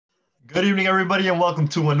Good evening, everybody, and welcome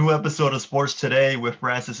to a new episode of Sports Today with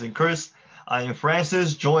Francis and Chris. I am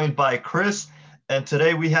Francis, joined by Chris, and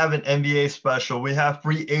today we have an NBA special. We have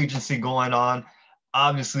free agency going on.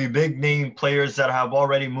 Obviously, big name players that have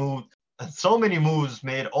already moved. So many moves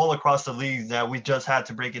made all across the league that we just had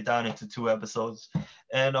to break it down into two episodes.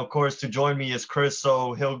 And of course, to join me is Chris,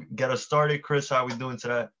 so he'll get us started. Chris, how are we doing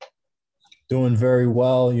today? Doing very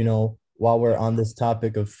well. While we're on this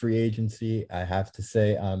topic of free agency, I have to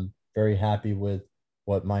say I'm very happy with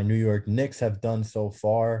what my New York Knicks have done so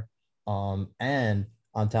far. And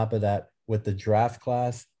on top of that, with the draft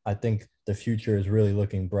class, I think the future is really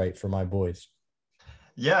looking bright for my boys.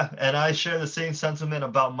 Yeah, and I share the same sentiment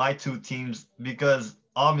about my two teams because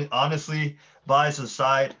honestly, bias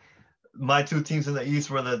aside, my two teams in the East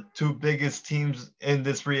were the two biggest teams in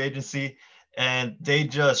this free agency, and they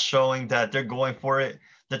just showing that they're going for it.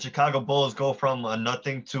 The Chicago Bulls go from a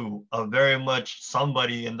nothing to a very much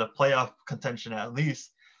somebody in the playoff contention at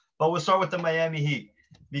least. But we'll start with the Miami Heat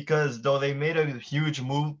because though they made a huge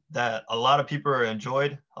move that a lot of people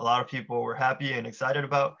enjoyed, a lot of people were happy and excited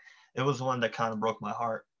about, it was one that kind of broke my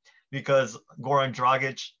heart because Goran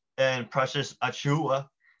Dragic and Precious Achua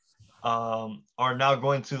are now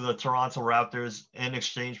going to the Toronto Raptors in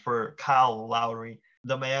exchange for Kyle Lowry.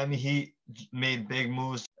 The Miami Heat made big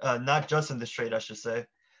moves, not just in this trade, I should say,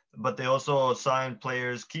 but they also signed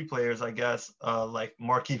players, key players, I guess, like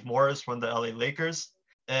Markieff Morris from the LA Lakers.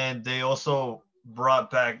 And they also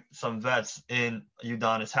brought back some vets in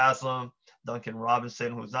Udonis Haslem, Duncan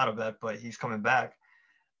Robinson, who's not a vet, but he's coming back.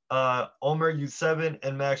 Omer U7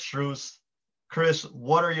 and Max Strus. Chris,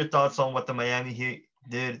 what are your thoughts on what the Miami Heat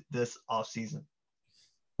did this offseason?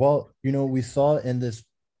 Well, we saw in this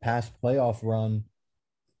past playoff run,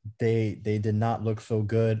 they did not look so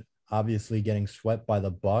good, obviously getting swept by the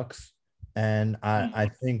Bucks. And I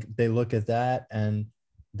think they look at that and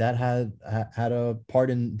that had a part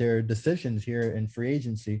in their decisions here in free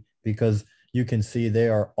agency because you can see they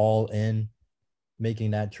are all in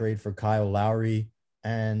making that trade for Kyle Lowry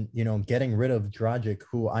and getting rid of Dragic,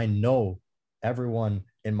 who I know everyone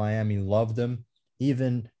in Miami loved him,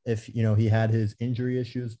 even if he had his injury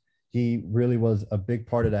issues. He really was a big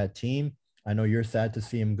part of that team. I know you're sad to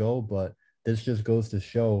see him go, but this just goes to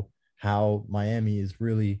show how Miami is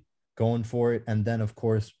really going for it. And then, of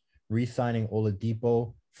course, re-signing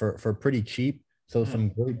Oladipo for pretty cheap. So some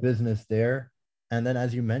great business there. And then,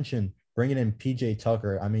 as you mentioned, bringing in PJ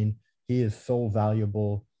Tucker. I mean, he is so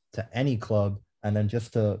valuable to any club. And then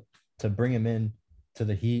just to bring him in to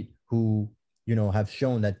the Heat, who have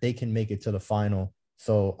shown that they can make it to the final.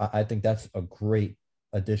 So I think that's a great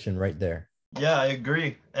addition right there. Yeah, I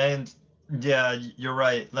agree. And yeah, you're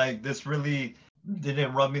right. Like this really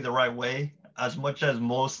didn't rub me the right way. As much as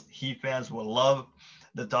most Heat fans would love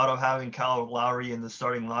the thought of having Kyle Lowry in the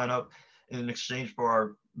starting lineup in exchange for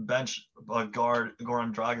our bench guard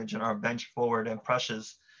Goran Dragic and our bench forward and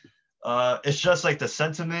Precious. It's just like the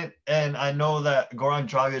sentiment, and I know that Goran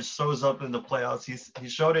Dragic shows up in the playoffs. He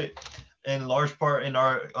showed it in large part in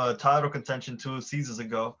our title contention 2 seasons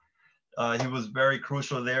ago. He was very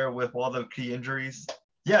crucial there with all the key injuries.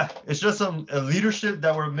 Yeah, it's just some leadership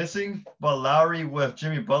that we're missing. But Lowry with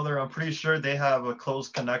Jimmy Butler, I'm pretty sure they have a close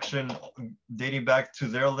connection dating back to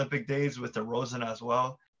their Olympic days with DeRozan as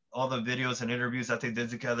well. All the videos and interviews that they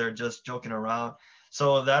did together, just joking around.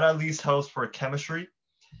 So that at least helps for chemistry.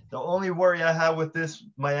 The only worry I have with this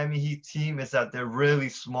Miami Heat team is that they're really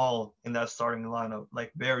small in that starting lineup,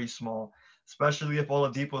 like very small, especially if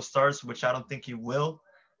Oladipo starts, which I don't think he will.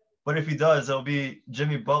 But if he does, it'll be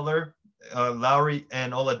Jimmy Butler, Lowry,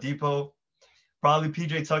 and Oladipo, probably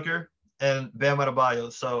PJ Tucker, and Bam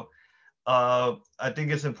Adebayo. So I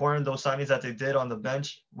think it's important those signings that they did on the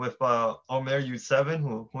bench with Omer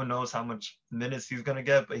U7, who knows how much minutes he's gonna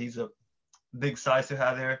get, but he's a big size to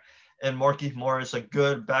have there, and Markieff Morris, a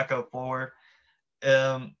good backup forward.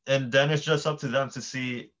 And then it's just up to them to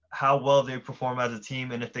see how well they perform as a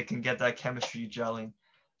team and if they can get that chemistry gelling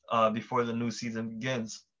before the new season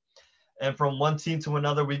begins. And from one team to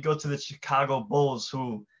another, we go to the Chicago Bulls,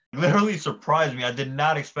 who literally surprised me. I did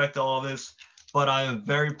not expect all of this, but I am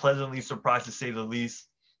very pleasantly surprised to say the least.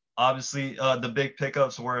 Obviously, the big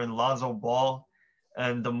pickups were in Lonzo Ball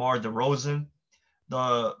and DeMar DeRozan.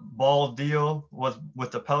 The Ball deal was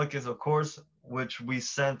with the Pelicans, of course, which we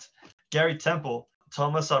sent Gary Temple,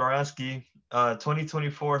 Thomas Satoransky,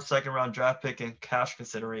 2024 second round draft pick and cash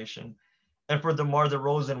consideration. And for DeMar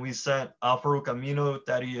DeRozan, we sent Al-Farouq Aminu,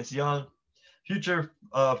 Thaddeus Young, future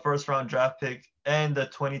first round draft pick, and the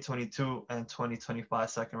 2022 and 2025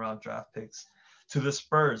 second round draft picks to the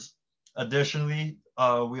Spurs. Additionally,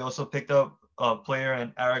 we also picked up a player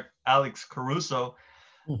in Alex Caruso,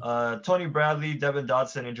 Tony Bradley, Devin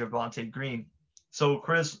Dotson, and Javonte Green. So,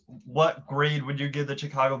 Chris, what grade would you give the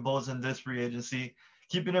Chicago Bulls in this free agency?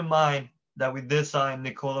 Keeping in mind that we did sign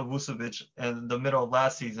Nikola Vucevic in the middle of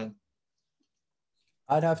last season.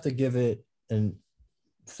 I'd have to give it an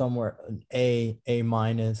somewhere an A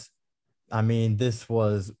minus. I mean, this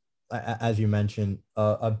was, as you mentioned,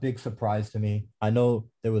 a big surprise to me. I know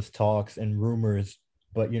there was talks and rumors,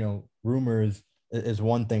 but rumors is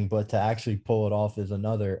one thing, but to actually pull it off is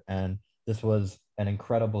another. And this was an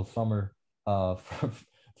incredible summer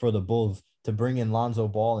for the Bulls to bring in Lonzo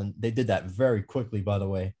Ball, and they did that very quickly. By the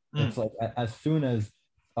way, it's like as soon as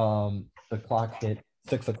the clock hit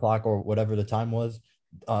 6 o'clock or whatever the time was,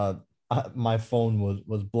 my phone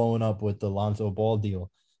was blowing up with the Lonzo Ball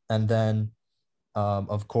deal, and then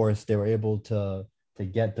of course they were able to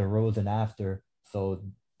get DeRozan after. So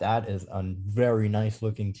that is a very nice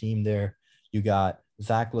looking team there. You got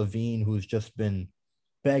Zach LaVine, who's just been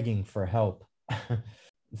begging for help.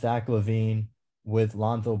 Zach LaVine with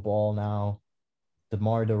Lonzo Ball now,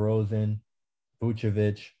 DeMar DeRozan,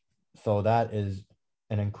 Vucevic. So that is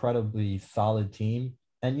an incredibly solid team.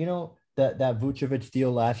 And that Vucevic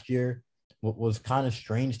deal last year was kind of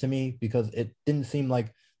strange to me because it didn't seem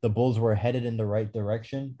like the Bulls were headed in the right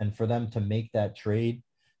direction. And for them to make that trade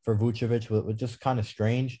for Vucevic was just kind of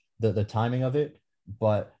strange, the timing of it.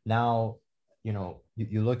 But now,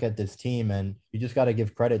 you look at this team and you just got to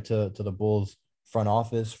give credit to the Bulls front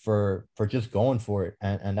office for just going for it.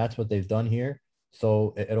 And that's what they've done here.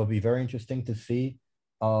 So it'll be very interesting to see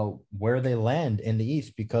where they land in the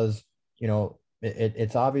East because,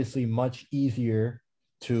 it's obviously much easier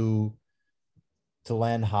to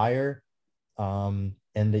land higher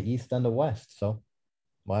in the East than the West. So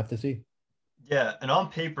we'll have to see. Yeah, and on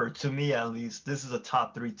paper, to me at least, this is a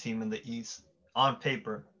top 3 team in the East. On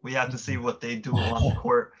paper, we have to see what they do on the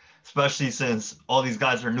court, especially since all these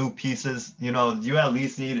guys are new pieces. You at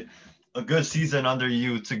least need a good season under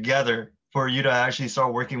you together for you to actually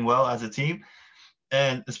start working well as a team.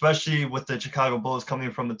 And especially with the Chicago Bulls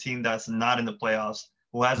coming from a team that's not in the playoffs,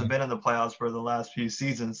 who hasn't been in the playoffs for the last few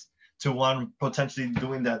seasons, to one potentially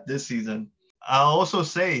doing that this season. I'll also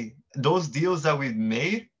say those deals that we've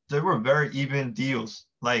made, they were very even deals.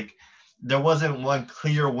 Like there wasn't one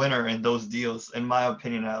clear winner in those deals, in my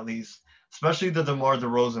opinion, at least. Especially the DeMar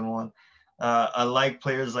DeRozan one. I like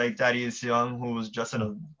players like Thaddeus Young, who was just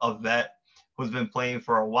a vet, who's been playing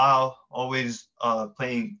for a while, always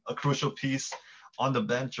playing a crucial piece on the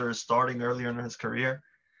bench or starting earlier in his career.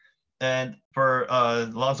 And for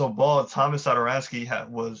Lonzo Ball, Thomas Satoransky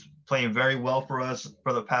was playing very well for us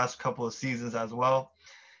for the past couple of seasons as well.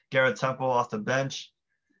 Garrett Temple off the bench.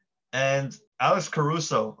 And Alex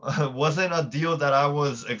Caruso wasn't a deal that I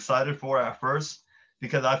was excited for at first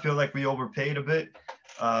because I feel like we overpaid a bit.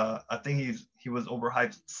 I think he was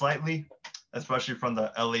overhyped slightly, especially from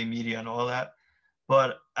the LA media and all that.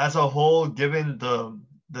 But as a whole, given the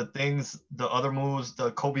things, the other moves,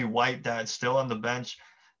 the Kobe White that's still on the bench,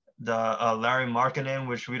 the Larry Markkinen,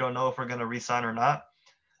 which we don't know if we're going to re-sign or not,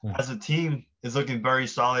 as a team is looking very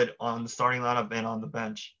solid on the starting lineup and on the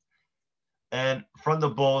bench. And from the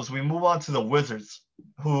Bulls, we move on to the Wizards,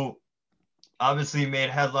 who obviously made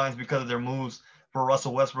headlines because of their moves for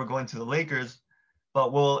Russell Westbrook going to the Lakers.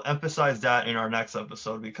 But we'll emphasize that in our next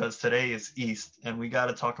episode because today is East, and we got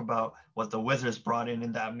to talk about what the Wizards brought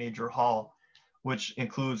in that major haul, which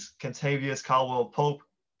includes Kentavious Caldwell-Pope,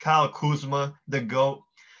 Kyle Kuzma, the GOAT,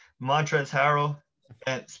 Montrezl Harrell,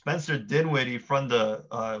 and Spencer Dinwiddie from the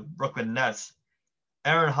Brooklyn Nets,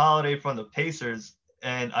 Aaron Holiday from the Pacers,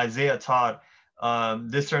 and Isaiah Todd.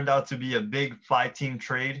 This turned out to be a big 5-team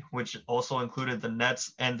trade, which also included the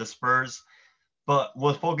Nets and the Spurs. But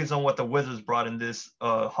we'll focus on what the Wizards brought in this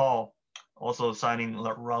haul, also signing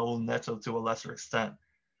Raul Neto to a lesser extent.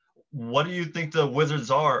 What do you think the Wizards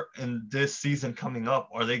are in this season coming up?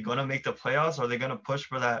 Are they going to make the playoffs? Are they going to push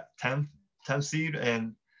for that 10th seed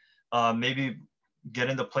and maybe get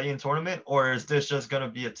in the play-in tournament? Or is this just going to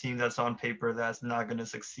be a team that's on paper that's not going to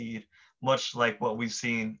succeed, much like what we've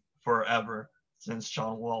seen forever since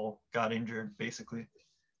John Wall got injured, basically?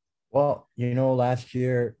 Well, last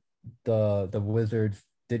year the Wizards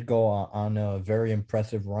did go on a very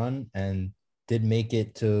impressive run and did make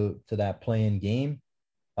it to that play-in game,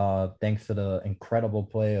 thanks to the incredible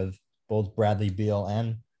play of both Bradley Beal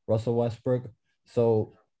and Russell Westbrook.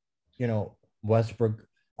 So, Westbrook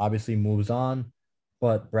obviously moves on,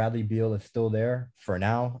 but Bradley Beal is still there for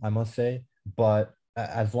now, I must say. But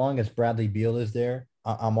as long as Bradley Beal is there,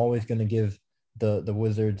 I'm always going to give the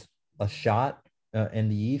Wizards a shot in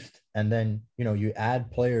the East. And then, you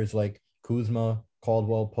add players like Kuzma,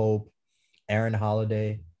 Caldwell Pope, Aaron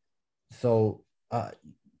Holiday. So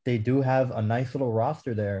they do have a nice little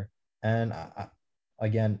roster there. And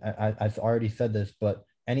I've already said this, but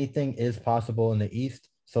anything is possible in the East.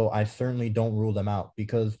 So I certainly don't rule them out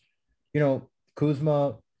because,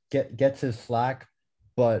 Kuzma gets his slack,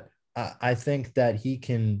 but I think that he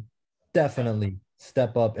can definitely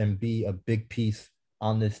step up and be a big piece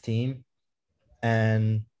on this team.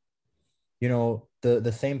 And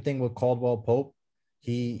the same thing with Caldwell Pope.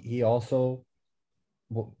 He also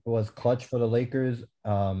was clutch for the Lakers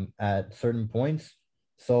at certain points.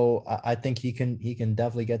 So I think he can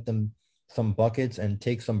definitely get them some buckets and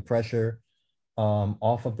take some pressure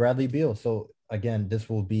off of Bradley Beal. So again, this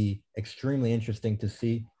will be extremely interesting to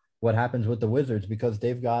see what happens with the Wizards because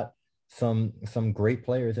they've got some great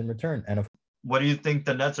players in return. And what do you think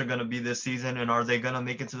the Nets are going to be this season, and are they going to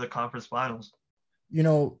make it to the conference finals?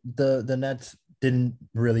 The Nets didn't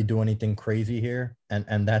really do anything crazy here,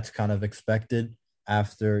 and that's kind of expected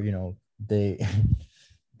after they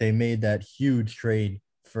they made that huge trade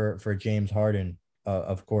for James Harden,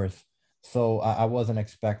 of course. So I wasn't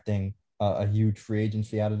expecting a huge free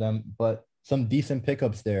agency out of them, but some decent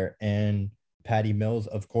pickups there. And Patty Mills,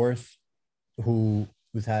 of course,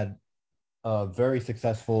 who's had a very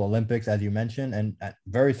successful Olympics, as you mentioned, and a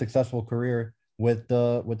very successful career with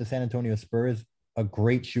the San Antonio Spurs. A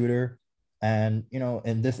great shooter, and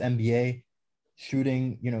in this NBA,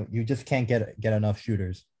 shooting, you just can't get enough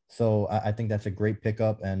shooters. So I think that's a great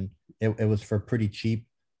pickup, and it was for pretty cheap.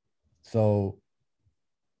 So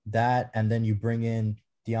that, and then you bring in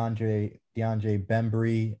DeAndre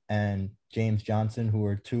Bembry and James Johnson, who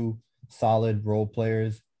are two solid role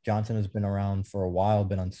players. Johnson has been around for a while,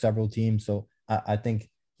 been on several teams, so I think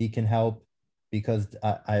he can help because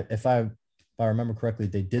if I remember correctly,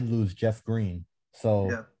 they did lose Jeff Green. So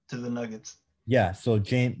yeah, to the Nuggets. Yeah, so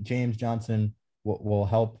James Johnson will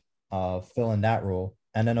help fill in that role,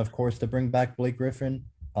 and then of course to bring back Blake Griffin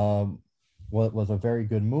was a very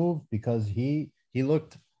good move because he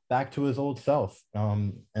looked back to his old self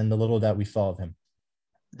and the little that we saw of him.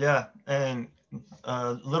 Yeah, and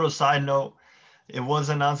little side note, it was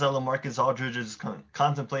announced that LaMarcus Aldridge is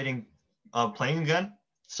contemplating playing again.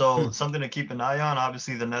 So something to keep an eye on.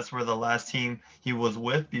 Obviously, the Nets were the last team he was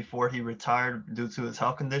with before he retired due to his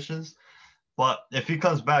health conditions. But if he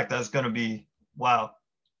comes back, that's going to be, wow,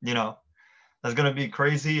 that's going to be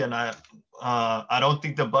crazy. And I don't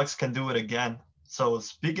think the Bucks can do it again. So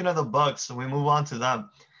speaking of the Bucks, we move on to them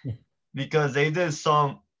because they did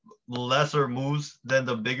some lesser moves than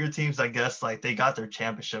the bigger teams. I guess like they got their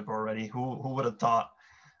championship already. Who would have thought?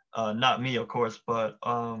 Not me, of course, but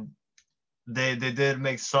they did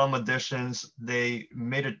make some additions. They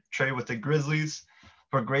made a trade with the Grizzlies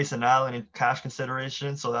for Grayson Allen in cash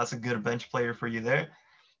consideration, so that's a good bench player for you there.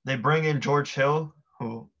 They bring in George Hill,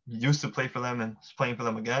 who used to play for them and is playing for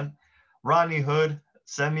them again. Rodney Hood,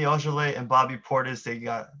 Semi Ojeleye, and Bobby Portis, they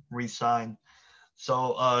got re-signed.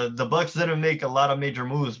 So the Bucks didn't make a lot of major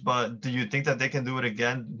moves, but do you think that they can do it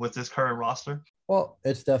again with this current roster? Well,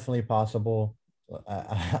 it's definitely possible.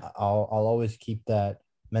 I'll always keep that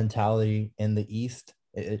mentality in the East.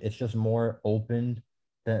 It's just more open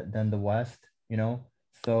than the West,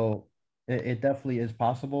 So it definitely is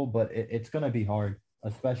possible, but it's going to be hard,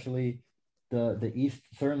 especially the East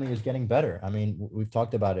certainly is getting better. I mean, we've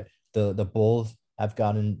talked about it. The Bulls have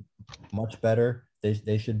gotten much better.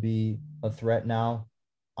 They should be a threat now.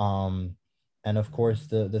 And of course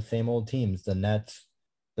the same old teams, the Nets,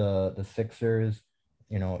 the Sixers,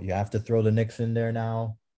 you have to throw the Knicks in there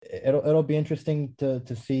now. It'll be interesting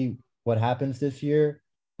to see what happens this year,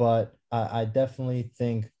 but I definitely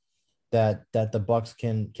think that the Bucks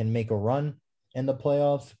can make a run in the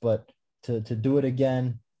playoffs, but to do it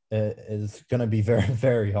again is going to be very,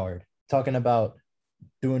 very hard. Talking about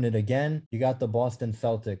doing it again, you got the Boston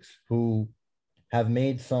Celtics, who have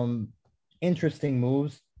made some interesting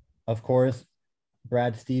moves. Of course,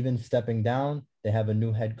 Brad Stevens stepping down. They have a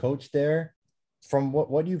new head coach there. From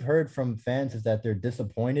what you've heard from fans is that they're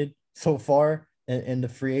disappointed so far in the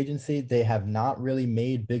free agency. They have not really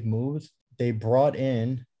made big moves. They brought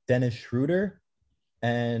in Dennis Schroeder,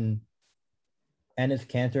 and Enes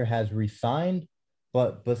Kanter has resigned.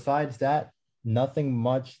 But besides that, nothing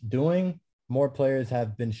much doing. More players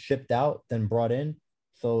have been shipped out than brought in.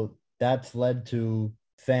 So that's led to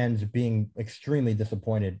fans being extremely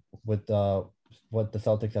disappointed with what the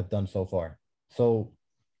Celtics have done so far. So,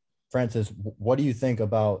 Francis, what do you think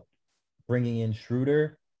about bringing in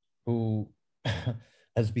Schroeder, who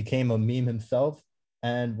has become a meme himself?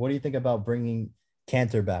 And what do you think about bringing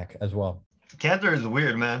Kanter back as well? Kanter is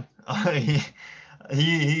weird, man.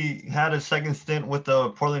 He had a second stint with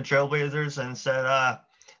the Portland Trailblazers and said,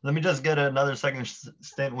 let me just get another second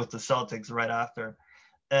stint with the Celtics right after.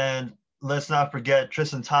 And let's not forget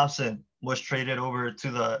Tristan Thompson was traded over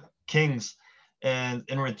to the Kings. And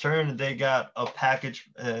in return, they got a package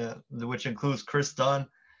which includes Chris Dunn,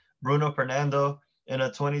 Bruno Fernando, and a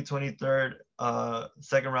 2023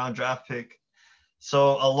 second round draft pick.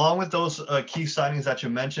 So along with those key signings that you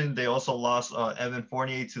mentioned, they also lost Evan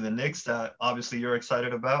Fournier to the Knicks that obviously you're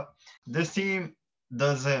excited about. This team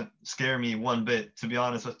doesn't scare me one bit, to be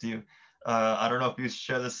honest with you. I don't know if you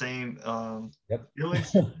share the same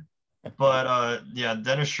feelings, but yeah,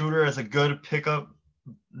 Dennis Schroeder is a good pickup,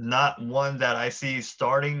 not one that I see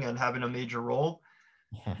starting and having a major role.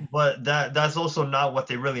 But that's also not what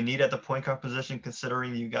they really need at the point guard position,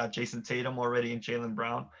 considering you got Jason Tatum already and Jaylen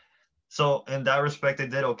Brown. So in that respect, they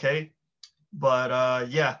did okay. But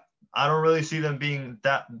yeah, I don't really see them being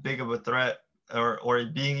that big of a threat or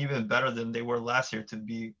being even better than they were last year, to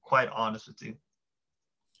be quite honest with you.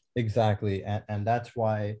 Exactly. And that's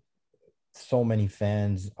why so many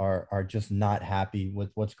fans are just not happy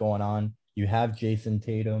with what's going on. You have Jason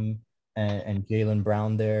Tatum and Jaylen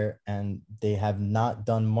Brown there, and they have not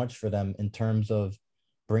done much for them in terms of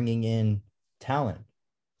bringing in talent.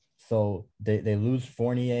 So they lose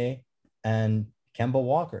Fournier and Kemba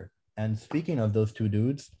Walker. And speaking of those two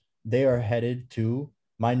dudes, they are headed to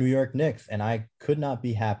my New York Knicks, and I could not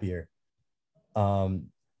be happier.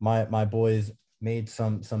 My boys made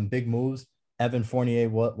some big moves. Evan Fournier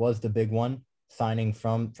was the big one, signing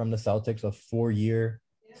from the Celtics a 4-year,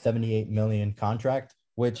 78 million contract,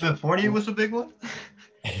 which Evan Fournier was the big one.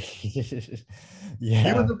 Yeah,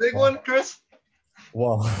 he was the big one, Chris.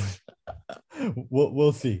 Well,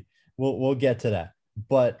 we'll see. We'll get to that.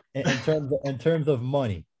 But in terms of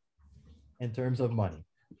money,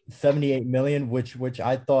 78 million, which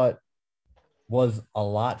I thought was a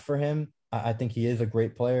lot for him. I think he is a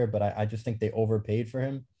great player, but I just think they overpaid for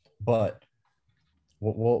him. But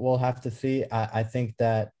we'll have to see. I think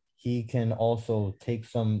that he can also take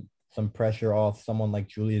some pressure off someone like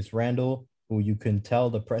Julius Randle, who you can tell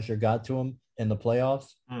the pressure got to him in the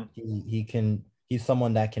playoffs. He's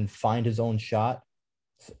someone that can find his own shot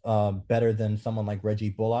better than someone like Reggie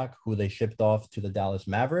Bullock, who they shipped off to the Dallas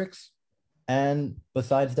Mavericks. And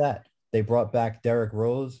besides that, they brought back Derrick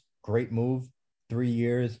Rose. Great move. 3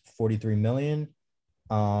 years, 43 million.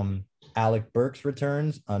 Alec Burks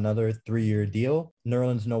returns, another 3-year deal.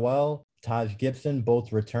 Nerlens Noel, Taj Gibson,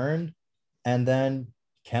 both returned. And then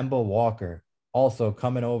Kemba Walker also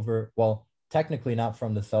coming over. Well, technically not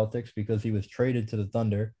from the Celtics because he was traded to the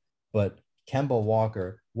Thunder, but Kemba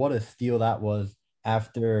Walker, what a steal that was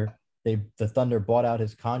after the Thunder bought out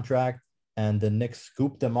his contract and the Knicks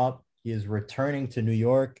scooped him up. He is returning to New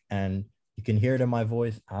York, and you can hear it in my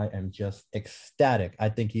voice. I am just ecstatic. I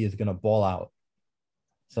think he is going to ball out.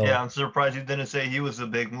 So yeah, I'm surprised you didn't say he was a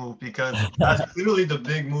big move, because that's clearly the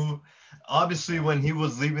big move. Obviously, when he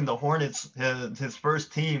was leaving the Hornets, his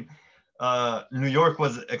first team, New York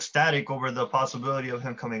was ecstatic over the possibility of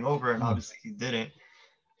him coming over, and obviously he didn't,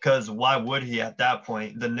 because why would he at that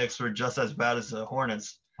point? The Knicks were just as bad as the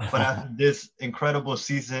Hornets. But after this incredible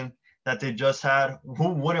season that they just had, who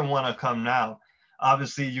wouldn't want to come now?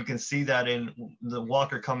 Obviously, you can see that in the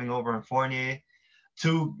Walker coming over and Fournier.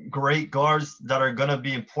 Two great guards that are going to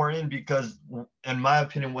be important, because, in my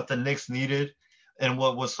opinion, what the Knicks needed and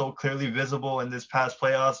what was so clearly visible in this past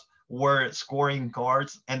playoffs were scoring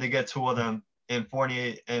guards, and they get two of them in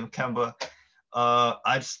Fournier and Kemba.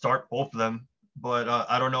 I'd start both of them, but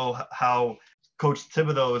I don't know how Coach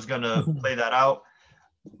Thibodeau is going to play that out.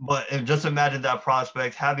 But just imagine that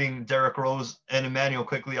prospect, having Derrick Rose and Emmanuel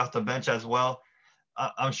quickly off the bench as well.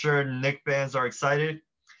 I'm sure Knicks fans are excited.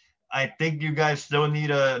 I think you guys still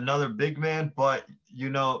need another big man, but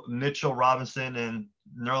Mitchell Robinson and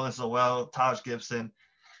Nerlens Noel, Taj Gibson,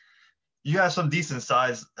 you have some decent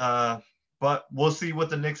size, but we'll see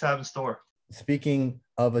what the Knicks have in store. Speaking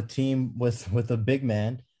of a team with a big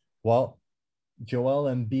man, well, Joel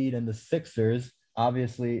Embiid and the Sixers,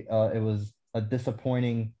 obviously it was a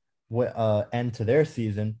disappointing end to their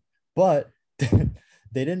season, but they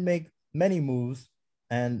didn't make many moves.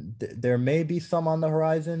 And there may be some on the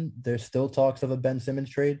horizon. There's still talks of a Ben Simmons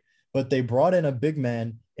trade, but they brought in a big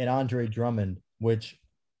man in Andre Drummond, which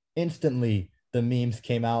instantly the memes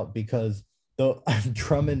came out because the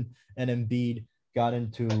Drummond and Embiid got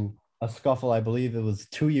into a scuffle. I believe it was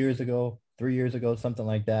 2 years ago, 3 years ago, something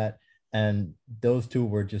like that. And those two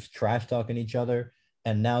were just trash talking each other.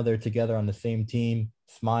 And now they're together on the same team,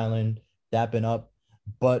 smiling, dapping up.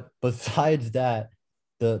 But besides that,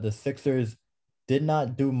 the Sixers did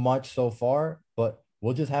not do much so far, but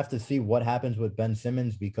we'll just have to see what happens with Ben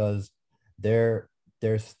Simmons, because there's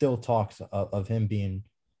still talks of him being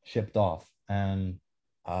shipped off. And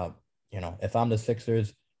if I'm the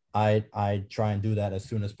Sixers, I try and do that as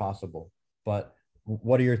soon as possible. But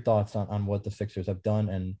what are your thoughts on what the Sixers have done,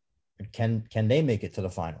 and can they make it to the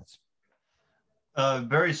finals?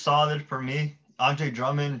 Very solid for me. Andre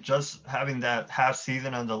Drummond just having that half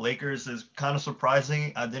season on the Lakers is kind of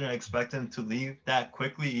surprising. I didn't expect him to leave that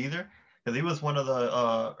quickly either, because he was one of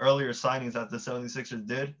the earlier signings that the 76ers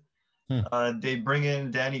did. Hmm. They bring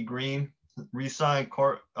in Danny Green, re-sign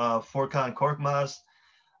Furkan Korkmaz,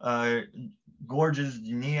 uh, Gorgeous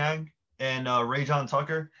Niang, and Rajon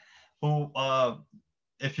Tucker, who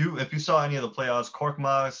if you saw any of the playoffs,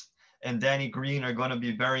 Korkmaz and Danny Green are going to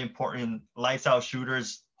be very important lights out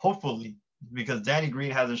shooters, hopefully, because Danny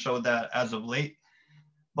Green hasn't showed that as of late.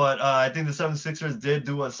 But I think the 76ers did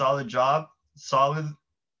do a solid job, solid.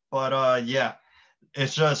 But yeah,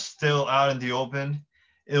 it's just still out in the open.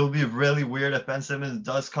 It'll be really weird if Ben Simmons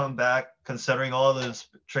does come back, considering all the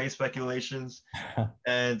trade speculations.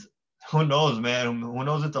 And who knows, man? Who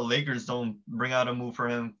knows if the Lakers don't bring out a move for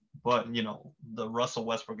him? But the Russell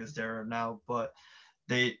Westbrook is there now, but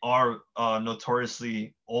they are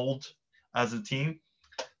notoriously old as a team.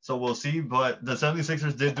 So we'll see. But the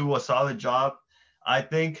 76ers did do a solid job, I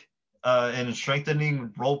think, in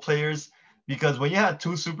strengthening role players. Because when you have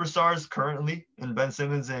two superstars currently in Ben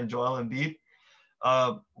Simmons and Joel Embiid,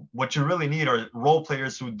 uh, what you really need are role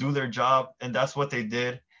players who do their job, and that's what they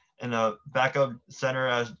did. And a backup center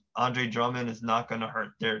as Andre Drummond is not going to hurt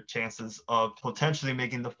their chances of potentially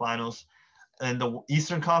making the finals. In the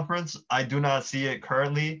Eastern Conference, I do not see it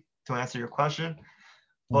currently, to answer your question.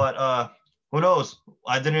 But who knows?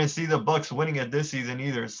 I didn't see the Bucks winning it this season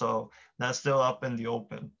either, so that's still up in the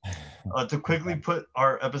open. To quickly put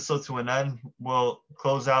our episode to an end, we'll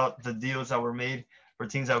close out the deals that were made for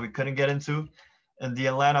teams that we couldn't get into. And the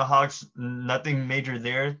Atlanta Hawks, nothing major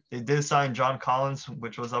there. They did sign John Collins,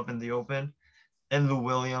 which was up in the open, and Lou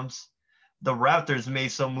Williams. The Raptors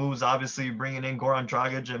made some moves, obviously bringing in Goran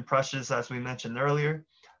Dragic and Precious, as we mentioned earlier.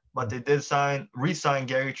 But they did re-sign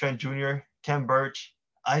Gary Trent Jr., Ken Birch,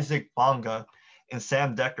 Isaac Bonga, and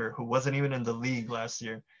Sam Decker, who wasn't even in the league last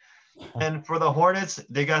year. And for the Hornets,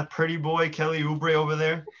 they got pretty boy Kelly Oubre over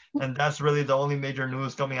there. And that's really the only major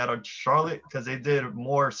news coming out of Charlotte, because they did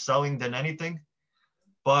more selling than anything.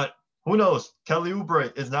 But who knows? Kelly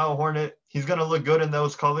Oubre is now a Hornet. He's going to look good in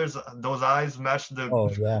those colors. Those eyes match the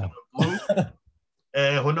blue.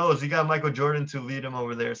 And who knows? He got Michael Jordan to lead him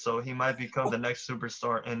over there. So he might become the next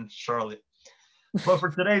superstar in Charlotte. But for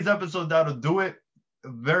today's episode, that'll do it.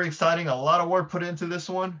 Very exciting. A lot of work put into this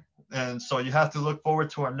one. And so you have to look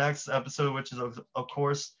forward to our next episode, which is, of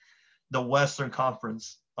course, the Western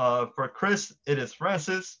Conference. For Chris, it is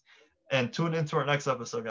Francis. And tune into our next episode, guys.